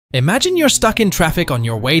Imagine you're stuck in traffic on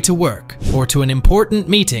your way to work, or to an important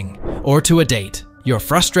meeting, or to a date. You're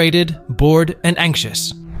frustrated, bored, and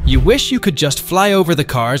anxious. You wish you could just fly over the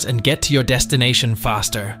cars and get to your destination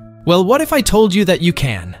faster. Well, what if I told you that you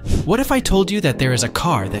can? What if I told you that there is a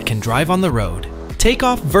car that can drive on the road, take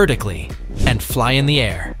off vertically, and fly in the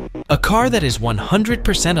air? A car that is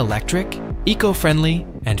 100% electric, eco-friendly,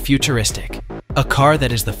 and futuristic. A car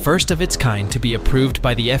that is the first of its kind to be approved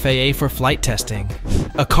by the FAA for flight testing.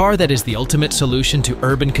 A car that is the ultimate solution to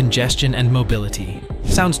urban congestion and mobility.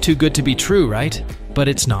 Sounds too good to be true, right? But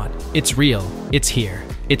it's not. It's real. It's here.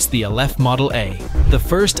 It's the Alef Model A, the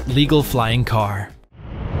first legal flying car.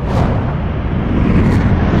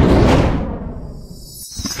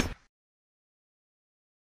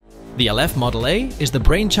 The Alef Model A is the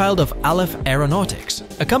brainchild of Alef Aeronautics,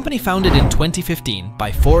 a company founded in 2015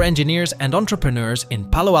 by 4 engineers and entrepreneurs in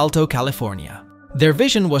Palo Alto, California. Their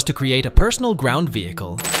vision was to create a personal ground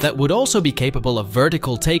vehicle that would also be capable of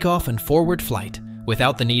vertical takeoff and forward flight,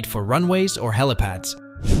 without the need for runways or helipads.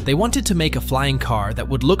 They wanted to make a flying car that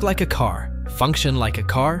would look like a car, function like a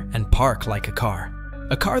car, and park like a car.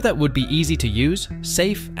 A car that would be easy to use,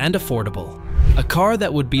 safe, and affordable. A car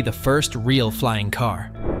that would be the first real flying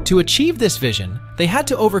car. To achieve this vision, they had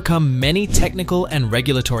to overcome many technical and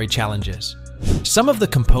regulatory challenges. Some of the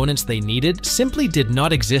components they needed simply did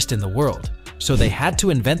not exist in the world, so they had to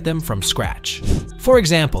invent them from scratch. For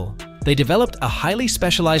example, they developed a highly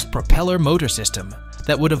specialized propeller motor system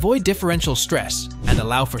that would avoid differential stress and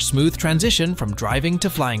allow for smooth transition from driving to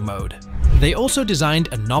flying mode. They also designed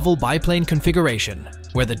a novel biplane configuration,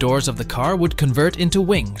 where the doors of the car would convert into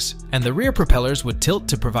wings and the rear propellers would tilt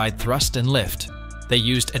to provide thrust and lift. They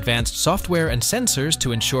used advanced software and sensors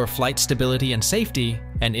to ensure flight stability and safety,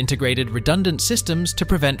 and integrated redundant systems to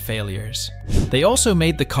prevent failures. They also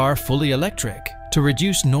made the car fully electric to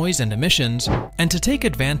reduce noise and emissions, and to take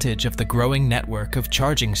advantage of the growing network of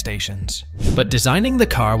charging stations. But designing the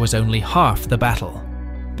car was only half the battle.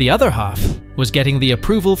 The other half was getting the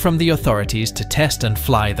approval from the authorities to test and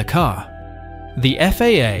fly the car. The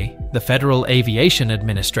FAA, the Federal Aviation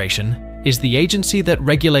Administration, is the agency that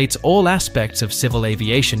regulates all aspects of civil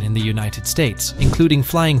aviation in the United States, including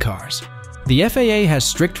flying cars. The FAA has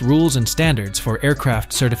strict rules and standards for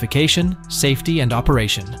aircraft certification, safety, and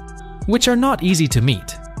operation, which are not easy to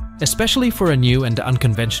meet, especially for a new and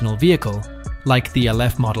unconventional vehicle like the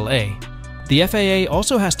Alef Model A. The FAA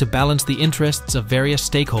also has to balance the interests of various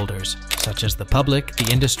stakeholders, such as the public,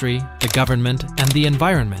 the industry, the government, and the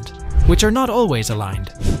environment, which are not always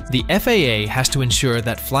aligned. The FAA has to ensure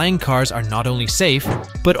that flying cars are not only safe,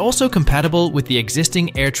 but also compatible with the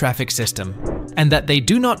existing air traffic system, and that they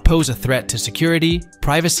do not pose a threat to security,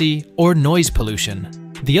 privacy, or noise pollution.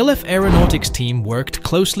 The Alef Aeronautics team worked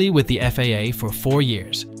closely with the FAA for 4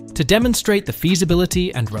 years to demonstrate the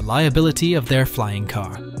feasibility and reliability of their flying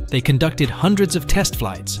car. They conducted hundreds of test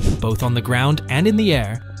flights, both on the ground and in the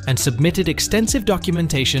air, and submitted extensive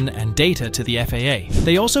documentation and data to the FAA.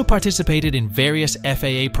 They also participated in various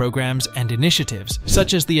FAA programs and initiatives,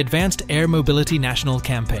 such as the Advanced Air Mobility National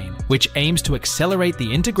Campaign, which aims to accelerate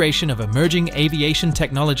the integration of emerging aviation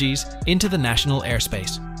technologies into the national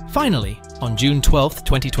airspace. Finally, on June 12,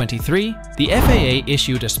 2023, the FAA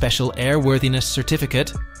issued a special airworthiness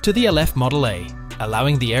certificate to the Alef Model A,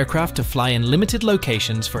 allowing the aircraft to fly in limited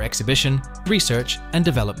locations for exhibition, research, and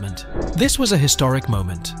development. This was a historic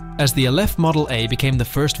moment, as the Alef Model A became the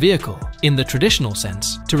first vehicle, in the traditional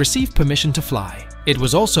sense, to receive permission to fly. It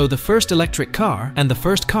was also the first electric car and the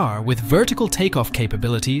first car with vertical takeoff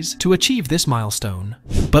capabilities to achieve this milestone.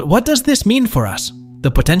 But what does this mean for us,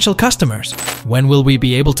 the potential customers? When will we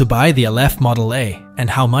be able to buy the Alef Model A,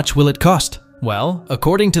 and how much will it cost? Well,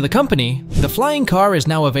 according to the company, the flying car is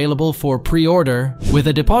now available for pre-order with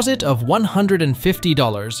a deposit of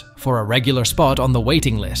 $150 for a regular spot on the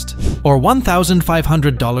waiting list, or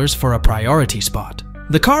 $1,500 for a priority spot.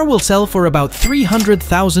 The car will sell for about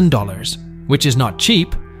 $300,000, which is not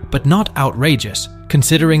cheap, but not outrageous,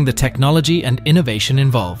 considering the technology and innovation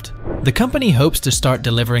involved. The company hopes to start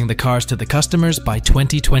delivering the cars to the customers by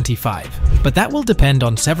 2025, but that will depend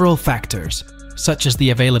on several factors, such as the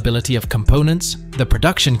availability of components, the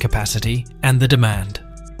production capacity, and the demand.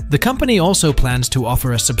 The company also plans to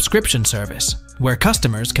offer a subscription service, where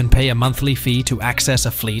customers can pay a monthly fee to access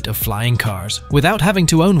a fleet of flying cars without having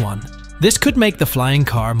to own one. This could make the flying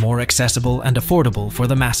car more accessible and affordable for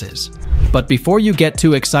the masses. But before you get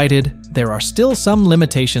too excited, there are still some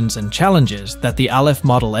limitations and challenges that the Alef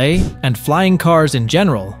Model A and flying cars in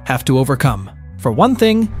general have to overcome. For one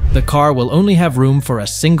thing, the car will only have room for a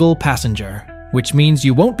single passenger, which means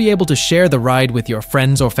you won't be able to share the ride with your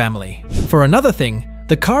friends or family. For another thing,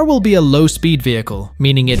 The car will be a low-speed vehicle,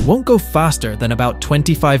 meaning it won't go faster than about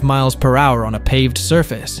 25 miles per hour on a paved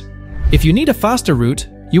surface. If you need a faster route,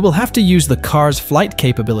 you will have to use the car's flight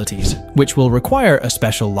capabilities, which will require a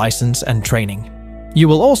special license and training. You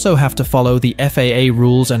will also have to follow the FAA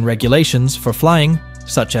rules and regulations for flying,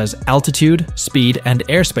 such as altitude, speed, and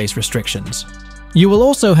airspace restrictions. You will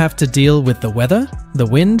also have to deal with the weather, the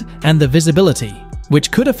wind, and the visibility,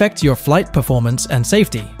 which could affect your flight performance and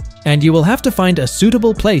safety. And you will have to find a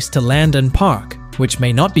suitable place to land and park, which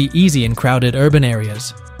may not be easy in crowded urban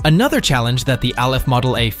areas. Another challenge that the Alef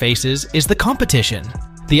Model A faces is the competition.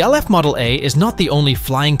 The Alef Model A is not the only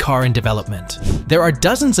flying car in development. There are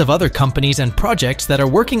dozens of other companies and projects that are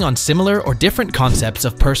working on similar or different concepts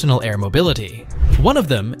of personal air mobility. One of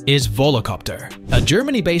them is Volocopter, a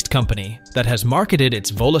Germany-based company that has marketed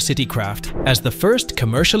its Volocity craft as the first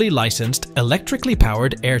commercially licensed electrically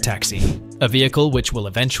powered air taxi, a vehicle which will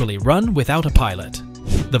eventually run without a pilot.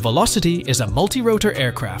 The Volocity is a multi-rotor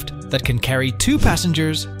aircraft that can carry 2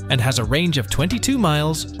 passengers and has a range of 22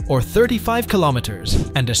 miles or 35 kilometers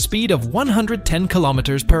and a speed of 110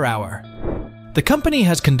 kilometers per hour. The company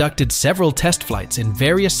has conducted several test flights in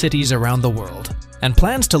various cities around the world and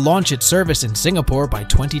plans to launch its service in Singapore by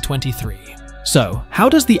 2023. So, how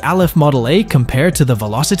does the Alef Model A compare to the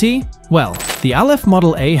Volocity? Well, the Alef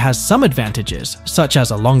Model A has some advantages, such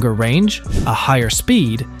as a longer range, a higher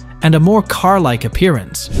speed, and a more car-like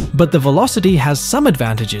appearance. But the Volocity has some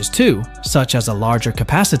advantages too, such as a larger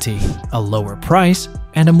capacity, a lower price,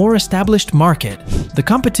 and a more established market. The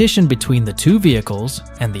competition between the two vehicles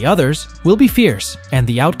and the others will be fierce, and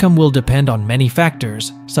the outcome will depend on many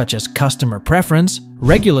factors, such as customer preference,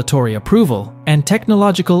 regulatory approval, and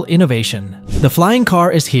technological innovation. The flying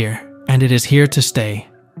car is here, and it is here to stay.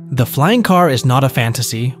 The flying car is not a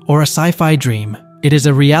fantasy or a sci-fi dream. It is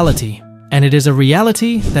a reality. And it is a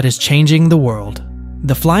reality that is changing the world.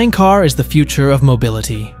 The flying car is the future of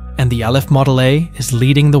mobility, and the Alef Model A is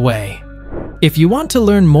leading the way. If you want to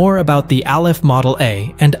learn more about the Alef Model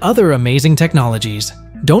A and other amazing technologies,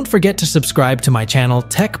 don't forget to subscribe to my channel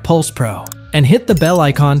Tech Pulse Pro and hit the bell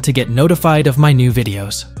icon to get notified of my new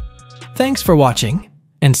videos. Thanks for watching,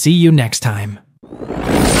 and see you next time.